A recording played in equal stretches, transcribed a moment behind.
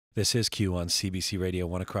This is Q on CBC Radio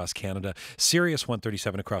 1 across Canada, Sirius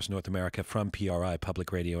 137 across North America, from PRI,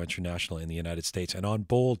 Public Radio International in the United States, and on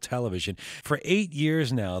Bold Television. For 8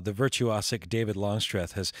 years now, the virtuosic David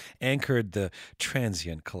Longstreth has anchored the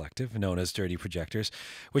transient collective known as Dirty Projectors,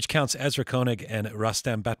 which counts Ezra Koenig and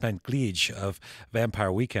Rustam Batmanglij of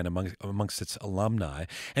Vampire Weekend amongst its alumni.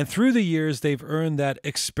 And through the years, they've earned that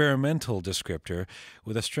experimental descriptor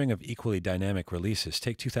with a string of equally dynamic releases.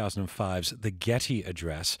 Take 2005's The Getty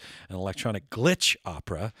Address, an electronic glitch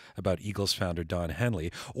opera about Eagles founder Don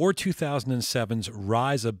Henley, or 2007's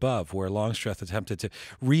Rise Above, where Longstreth attempted to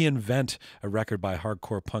reinvent a record by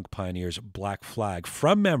hardcore punk pioneers Black Flag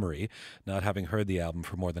from memory, not having heard the album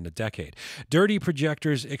for more than a decade. Dirty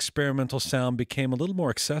Projectors' experimental sound became a little more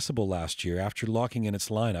accessible last year after locking in its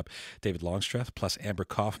lineup David Longstreth plus Amber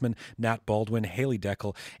Kaufman, Nat Baldwin, Haley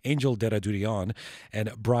Deckel, Angel Deradurion,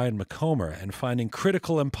 and Brian McComber, and finding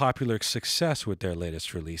critical and popular success with their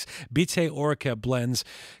latest release. Bitte Orca blends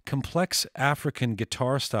complex African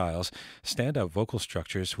guitar styles, standout vocal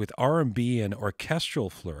structures with R&B and orchestral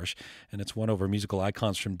flourish, and it's won over musical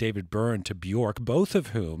icons from David Byrne to Bjork, both of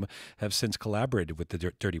whom have since collaborated with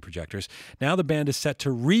the Dirty Projectors. Now the band is set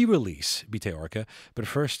to re-release Bitte Orca, but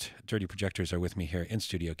first, Dirty Projectors are with me here in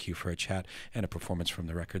Studio Q for a chat and a performance from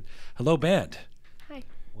the record. Hello, band. Hi.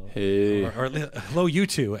 Hey. Or hello, you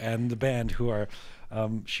two and the band who are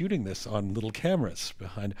shooting this on little cameras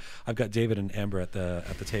behind. I've got David and Amber at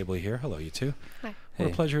the table here. Hello, you two. Hi. What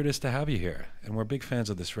Hey. a pleasure it is to have you here. And we're big fans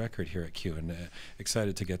of this record here at Q, and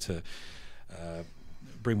excited to get to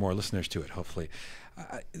bring more listeners to it, hopefully.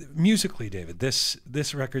 Musically, David,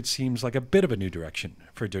 this record seems like a bit of a new direction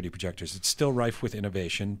for Dirty Projectors. It's still rife with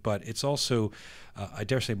innovation, but it's also, I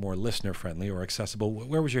dare say, more listener-friendly or accessible.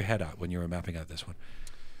 Where was your head at when you were mapping out this one?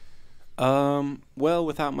 Well,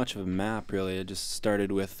 without much of a map, really. It just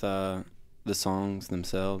started with the songs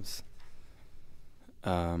themselves,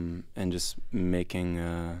 and just making,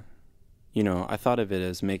 I thought of it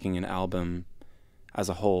as making an album as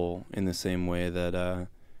a whole in the same way that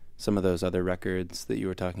some of those other records that you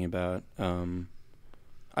were talking about,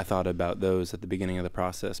 I thought about those at the beginning of the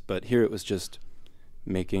process. But here it was just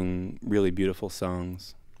making really beautiful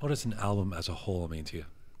songs. What does an album as a whole mean to you?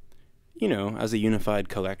 As a unified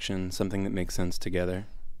collection, something that makes sense together.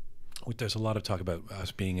 There's a lot of talk about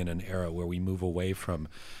us being in an era where we've moved away from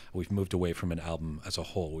an album as a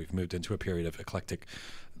whole. We've moved into a period of eclectic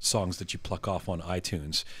songs that you pluck off on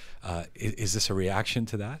iTunes. Is this a reaction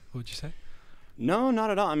to that, would you say? No,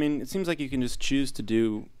 not at all. I mean, it seems like you can just choose to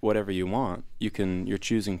do whatever you want. You're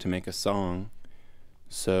choosing to make a song.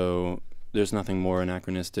 So there's nothing more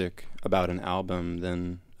anachronistic about an album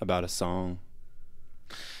than about a song.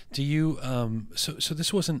 Do you, so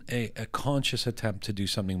this wasn't a conscious attempt to do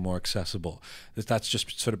something more accessible? That's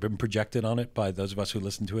just sort of been projected on it by those of us who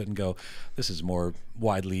listen to it and go, this is more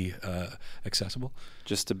widely accessible?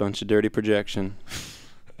 Just a bunch of dirty projection.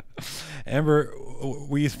 Amber,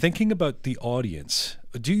 were you thinking about the audience?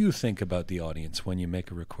 Do you think about the audience when you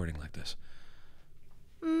make a recording like this?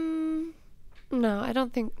 No, I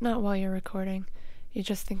don't think, not while you're recording. You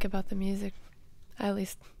just think about the music. At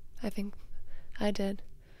least, I think I did.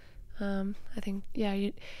 I think, yeah,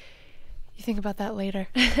 you think about that later.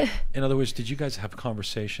 In other words, did you guys have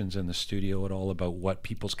conversations in the studio at all about what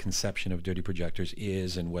people's conception of Dirty Projectors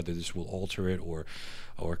is and whether this will alter it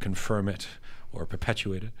or confirm it or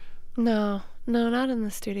perpetuate it? No, not in the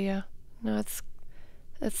studio. No, it's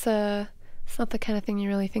not the kind of thing you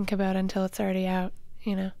really think about until it's already out,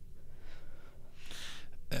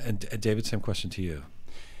 And David, same question to you.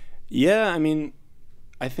 Yeah, I mean,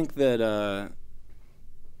 I think that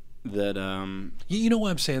you know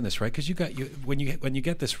why I'm saying this, right? Because when you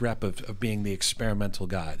get this rep of being the experimental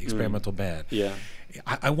guy, the experimental band. Yeah.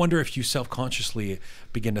 I wonder if you self-consciously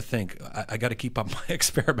begin to think, I got to keep up my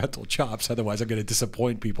experimental chops, otherwise I'm going to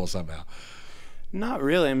disappoint people somehow. Not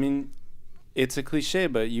really. I mean, it's a cliche,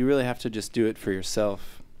 but you really have to just do it for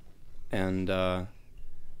yourself, and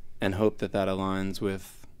hope that aligns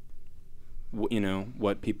with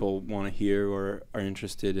what people want to hear or are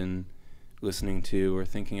interested in listening to or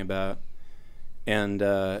thinking about. And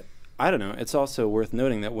I don't know, it's also worth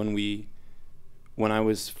noting that when I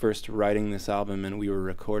was first writing this album and we were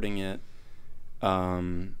recording it,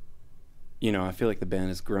 I feel like the band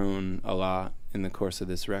has grown a lot in the course of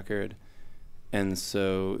this record, and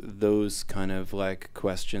so those kind of like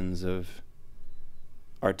questions of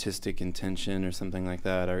artistic intention or something like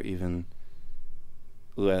that are even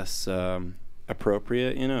less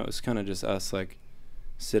appropriate. It was kind of just us like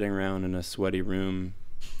sitting around in a sweaty room,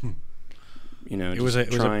 it was a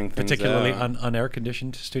particularly unair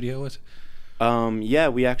conditioned studio, was it? Yeah,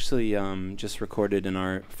 we actually just recorded, and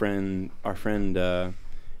our friend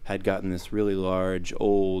had gotten this really large,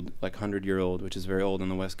 old, like 100-year-old, which is very old on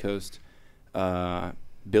the West Coast,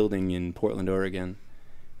 building in Portland, Oregon,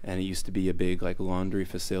 and it used to be a big like laundry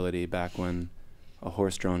facility back when a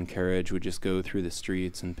horse-drawn carriage would just go through the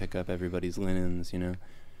streets and pick up everybody's linens, you know.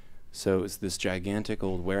 So it was this gigantic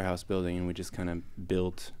old warehouse building, and we just kind of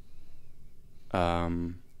built,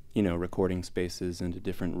 you know, recording spaces into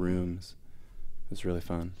different rooms. It was really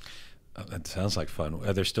fun. That sounds like fun.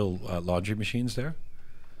 Are there still laundry machines there?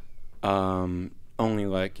 Only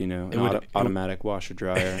like, you know, automatic washer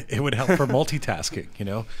dryer. It would help for multitasking, you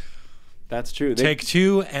know. That's true. Take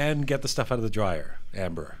two and get the stuff out of the dryer,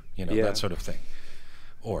 Amber, you know, that sort of thing.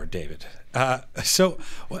 Or David. So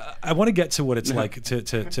I want to get to what it's like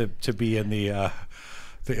to be in the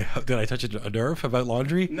did I touch a nerve about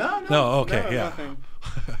laundry? No. Okay, no, yeah. Nothing.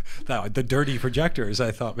 No, the Dirty Projectors,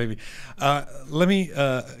 I thought maybe. Let me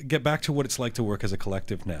get back to what it's like to work as a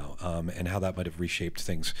collective now, and how that might have reshaped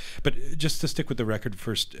things. But just to stick with the record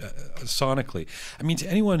first, sonically, I mean, to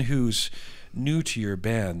anyone who's new to your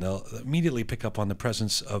band, they'll immediately pick up on the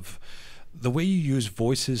presence of the way you use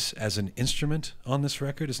voices as an instrument on this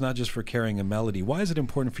record. Is not just for carrying a melody. Why is it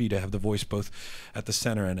important for you to have the voice both at the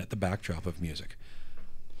center and at the backdrop of music?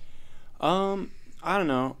 I don't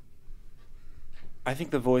know. I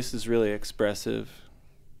think the voice is really expressive.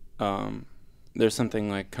 There's something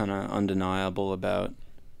like kind of undeniable about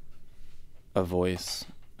a voice,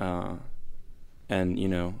 and you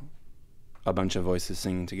know, a bunch of voices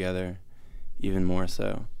singing together, even more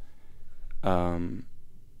so. And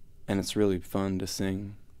it's really fun to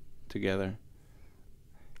sing together.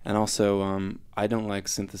 And also, I don't like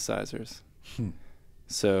synthesizers,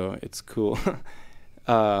 so it's cool.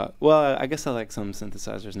 Well, I guess I like some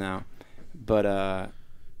synthesizers now, but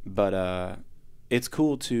it's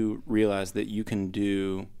cool to realize that you can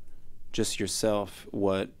do just yourself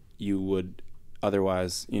what you would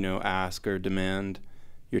otherwise, you know, ask or demand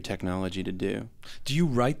your technology to do. Do you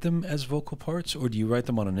write them as vocal parts, or do you write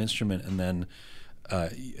them on an instrument and then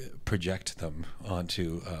project them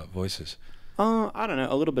onto voices? I don't know,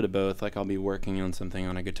 a little bit of both. Like I'll be working on something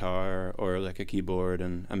on a guitar or like a keyboard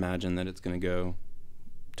and imagine that it's going to go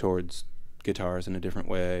towards guitars in a different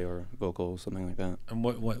way, or vocals, something like that. And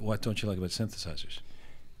what don't you like about synthesizers?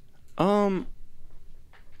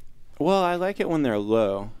 Well, I like it when they're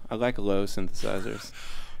low. I like low synthesizers.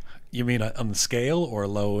 You mean on the scale or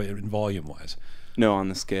low in volume wise? No, on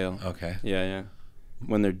the scale. Okay. Yeah.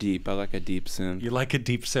 When they're deep, I like a deep synth. You like a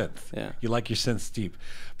deep synth. Yeah. You like your synths deep.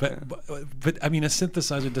 But I mean, a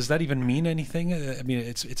synthesizer, does that even mean anything? I mean,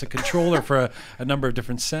 it's a controller for a number of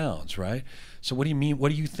different sounds, right? So what do you mean?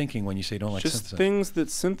 What are you thinking when you say you don't like synthesizers? Just things that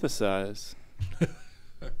synthesize.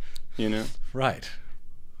 You know? Right.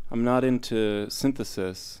 I'm not into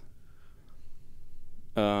synthesis.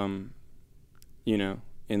 You know,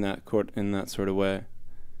 in that sort of way.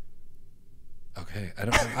 Okay,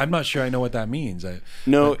 I'm not sure I know what that means. I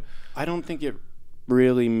don't think it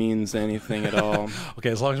really means anything at all. Okay,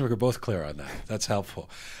 as long as we're both clear on that, that's helpful.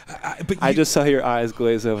 I just saw your eyes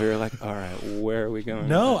glaze over. You're like, all right, where are we going?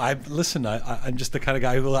 No, I'm just the kind of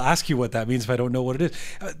guy who will ask you what that means if I don't know what it is.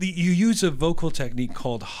 You use a vocal technique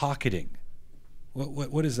called hocketing.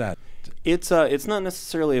 What is that? It's not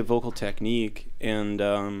necessarily a vocal technique, and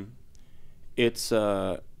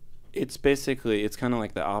it's basically, it's kind of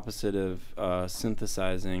like the opposite of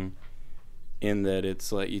synthesizing, in that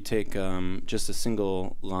it's like you take just a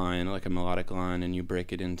single line, like a melodic line, and you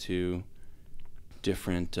break it into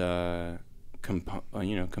different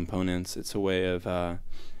components. It's a way of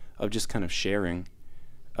just kind of sharing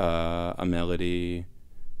a melody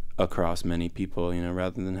across many people, you know,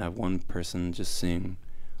 rather than have one person just sing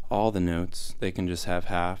all the notes. They can just have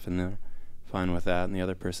half, and they're fine with that, and the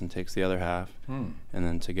other person takes the other half, and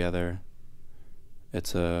then together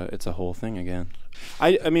it's a whole thing again.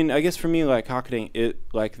 I mean, I guess for me, like hocketing, it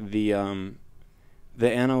like the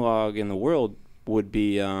analog in the world would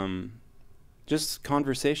be just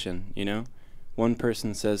conversation, you know. One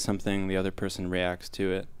person says something, the other person reacts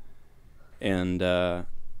to it, and I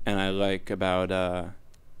like about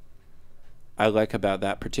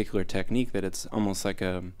that particular technique that it's almost like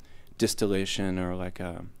a distillation, or like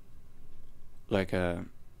a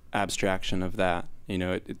abstraction of that, you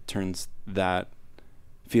know. It turns that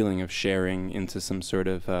feeling of sharing into some sort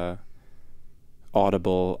of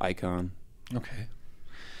audible icon. Okay.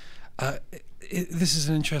 This is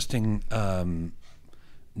an interesting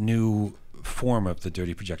new form of the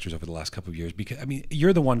Dirty Projectors over the last couple of years, because I mean,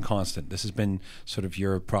 you're the one constant. This has been sort of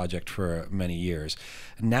your project for many years.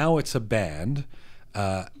 Now it's a band.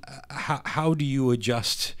 How do you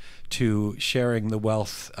adjust to sharing the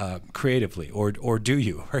wealth creatively, or do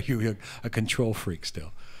you? Are you a control freak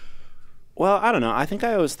still? Well, I don't know. I think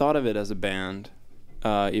I always thought of it as a band,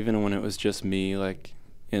 even when it was just me, like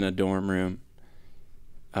in a dorm room.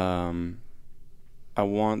 I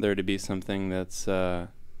want there to be something that's, you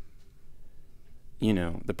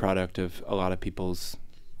know, the product of a lot of people's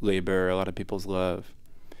labor, a lot of people's love.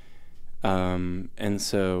 And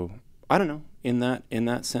so, I don't know, in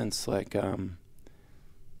that sense, like,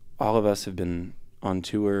 all of us have been on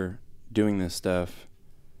tour doing this stuff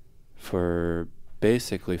for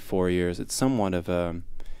basically 4 years. It's somewhat of a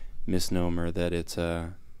misnomer that it's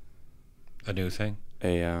a new thing.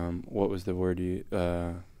 What was the word you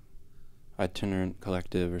itinerant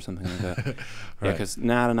collective or something like that. Right. Yeah, because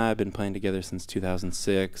Nat and I have been playing together since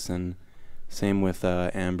 2006, and same with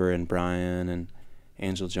Amber and Brian, and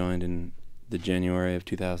Angel joined in the January of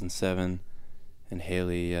 2007, and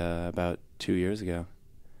Haley about 2 years ago.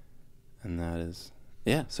 And that is,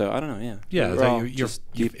 yeah, so I don't know, yeah. Yeah, We're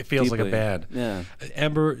it feels like a band. Yeah.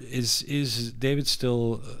 Amber, is David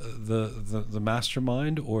still the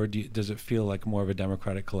mastermind, or does it feel like more of a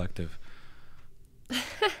democratic collective?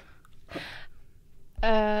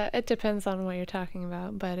 It depends on what you're talking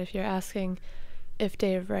about, but if you're asking if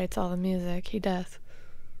Dave writes all the music, he does.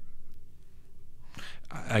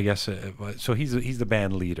 I guess so. He's the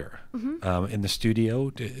band leader. Mm-hmm. In the studio.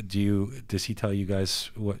 Does he tell you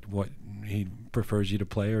guys what he prefers you to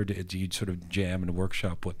play, or do you sort of jam and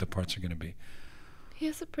workshop what the parts are going to be? He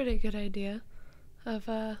has a pretty good idea of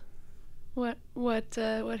what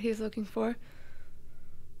he's looking for.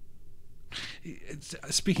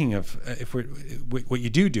 Speaking of, what you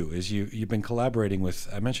do is you've been collaborating with.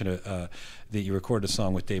 I mentioned that you recorded a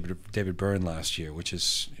song with David Byrne last year, which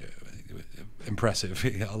is impressive.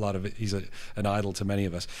 A lot of it, he's an idol to many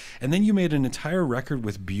of us. And then you made an entire record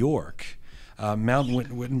with Bjork, Mount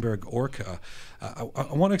Wittenberg Orca. I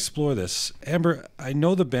want to explore this. Amber, I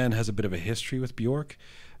know the band has a bit of a history with Bjork.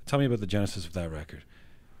 Tell me about the genesis of that record.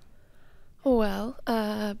 Well,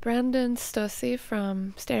 Brandon Stossy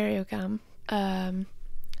from Stereogam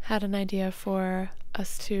had an idea for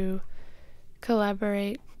us to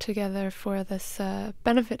collaborate together for this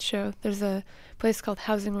benefit show. There's a place called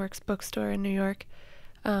Housing Works Bookstore in New York,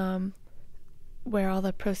 where all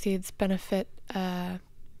the proceeds benefit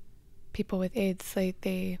people with AIDS. Like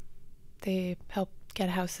they help get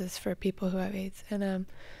houses for people who have AIDS. And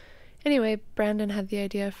anyway, Brandon had the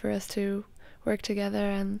idea for us to work together,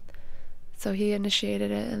 and so he initiated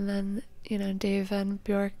it, and then, you know, Dave and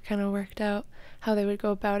Bjork kind of worked out how they would go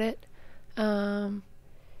about it.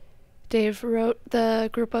 Dave wrote the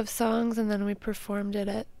group of songs, and then we performed it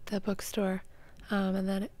at the bookstore. And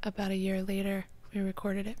then about a year later, we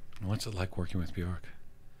recorded it. What's it like working with Bjork?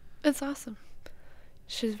 It's awesome.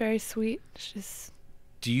 She's very sweet. She's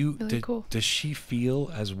really cool. Does she feel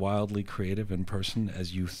as wildly creative in person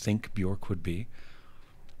as you think Bjork would be?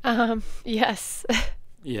 Yes.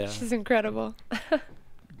 Yeah. She's incredible.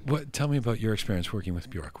 Tell me about your experience working with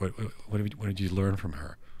Bjork. What did you learn from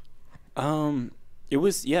her? It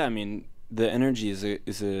was, yeah, I mean, the energy is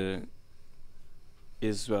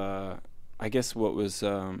I guess what was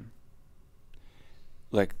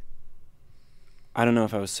like, I don't know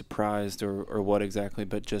if I was surprised or what exactly,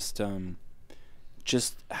 but just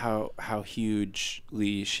how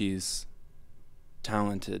hugely she's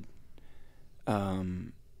talented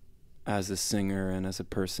as a singer and as a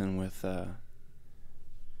person with a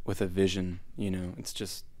vision. You know, it's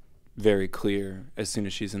just very clear as soon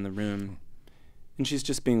as she's in the room, and she's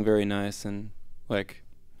just being very nice and, like,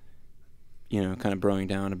 you know, kind of broing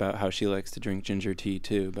down about how she likes to drink ginger tea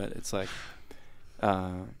too. But it's like,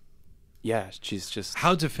 yeah, she's just...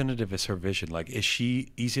 How definitive is her vision? Like, is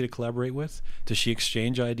she easy to collaborate with? Does she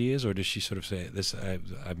exchange ideas, or does she sort of say, this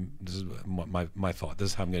is my thought, this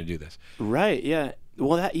is how I'm going to do this? Right, yeah.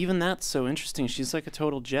 Well, that's so interesting. She's like a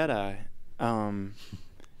total Jedi.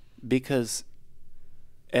 Because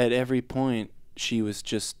at every point, she was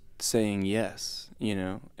just saying yes, you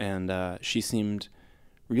know, and she seemed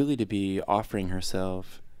really to be offering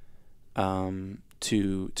herself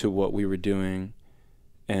to what we were doing,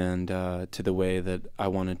 and to the way that I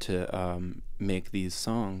wanted to make these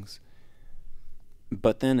songs.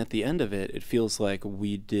 But then at the end of it, it feels like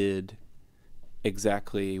we did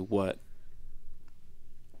exactly what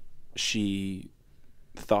she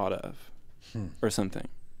thought of, or something.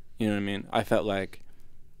 You know what I mean? I felt like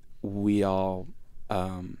we all...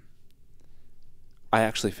 I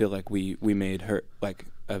actually feel like we made her, like,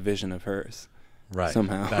 a vision of hers. Right.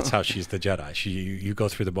 Somehow. That's how she's the Jedi. You go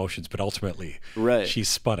through the motions, but ultimately, right, she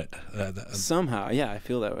spun it. Somehow, yeah, I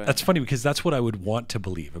feel that way. That's funny, because that's what I would want to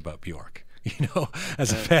believe about Bjork.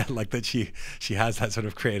 as a fan, like that she has that sort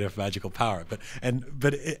of creative magical power.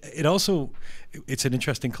 But it also, it's an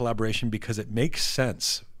interesting collaboration because it makes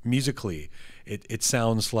sense musically. It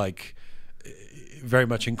sounds like very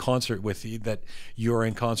much in concert with that you're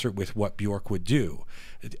in concert with what Bjork would do.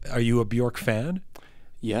 Are you a Bjork fan?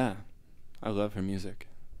 Yeah, I love her music.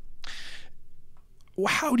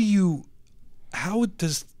 How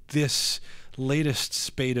does this latest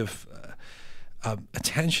spate of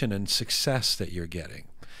attention and success that you're getting,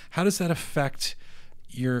 how does that affect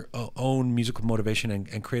your own musical motivation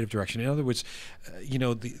and creative direction? In other words,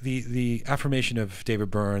 the affirmation of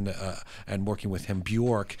David Byrne and working with him,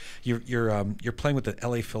 Bjork, you're playing with the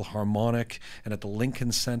LA Philharmonic and at the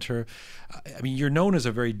Lincoln Center. I mean, you're known as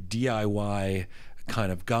a very DIY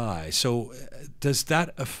kind of guy. So does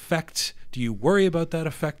that affect, do you worry about that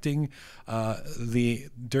affecting the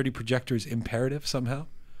Dirty Projectors imperative somehow?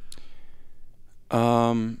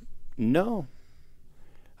 No.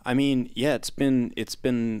 I mean, yeah, it's been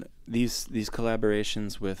these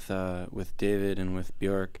collaborations with David and with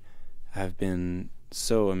Bjork have been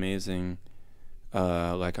so amazing,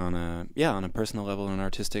 like on a personal level and an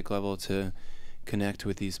artistic level, to connect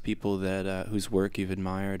with these people that whose work you've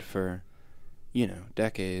admired for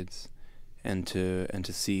decades, and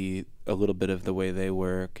to see a little bit of the way they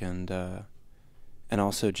work, and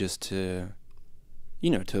also just to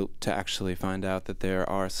actually find out that they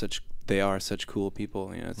are such cool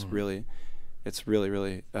people. It's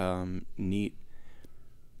really neat.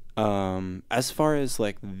 As far as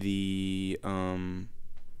like the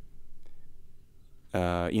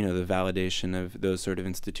the validation of those sort of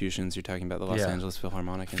institutions, you're talking about the Los Angeles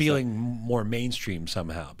Philharmonic, and feeling more mainstream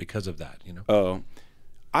somehow because of that,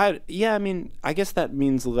 I mean, I guess that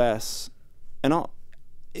means less, and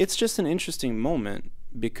it's just an interesting moment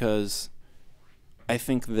because I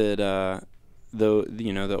think that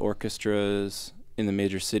the orchestras in the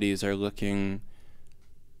major cities are looking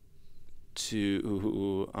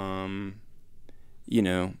to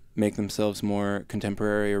make themselves more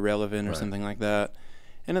contemporary or relevant or something like that.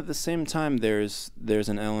 And at the same time, there's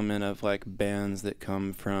an element of like bands that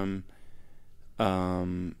come from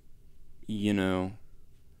the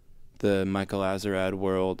Michael Azerrad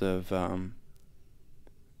world of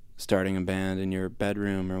starting a band in your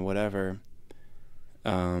bedroom or whatever,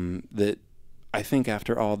 that I think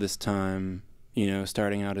after all this time,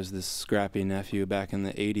 starting out as this scrappy nephew back in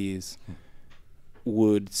the 80s,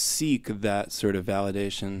 would seek that sort of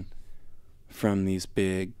validation from these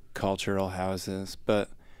big cultural houses. But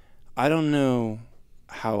I don't know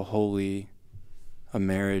how holy a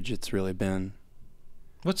marriage it's really been.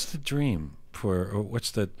 What's the dream or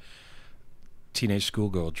what's the teenage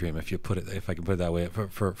schoolgirl dream, if I can put it that way,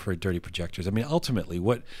 for Dirty Projectors? I mean, ultimately,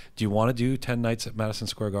 what do you want to do? 10 nights at Madison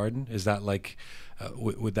Square Garden? Is that like,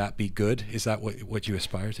 would that be good? Is that what you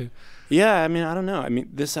aspire to? Yeah, I mean, I don't know. I mean,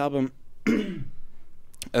 this album,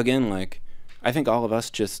 again, like, I think all of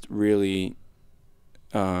us just really,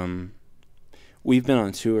 we've been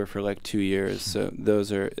on tour for like 2 years, so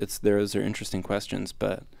those are interesting questions,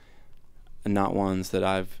 but not ones that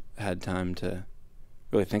I've had time to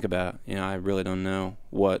really think about. I really don't know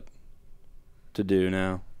what to do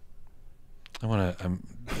now. I'm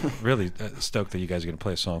really stoked that you guys are going to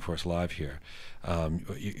play a song for us live here.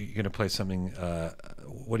 You're going to play something.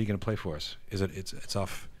 What are you going to play for us? It's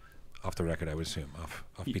off the record, I would assume, off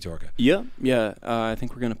Bitte Orca. Yeah. I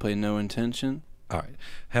think we're going to play No Intention. All right,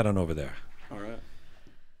 head on over there. All right.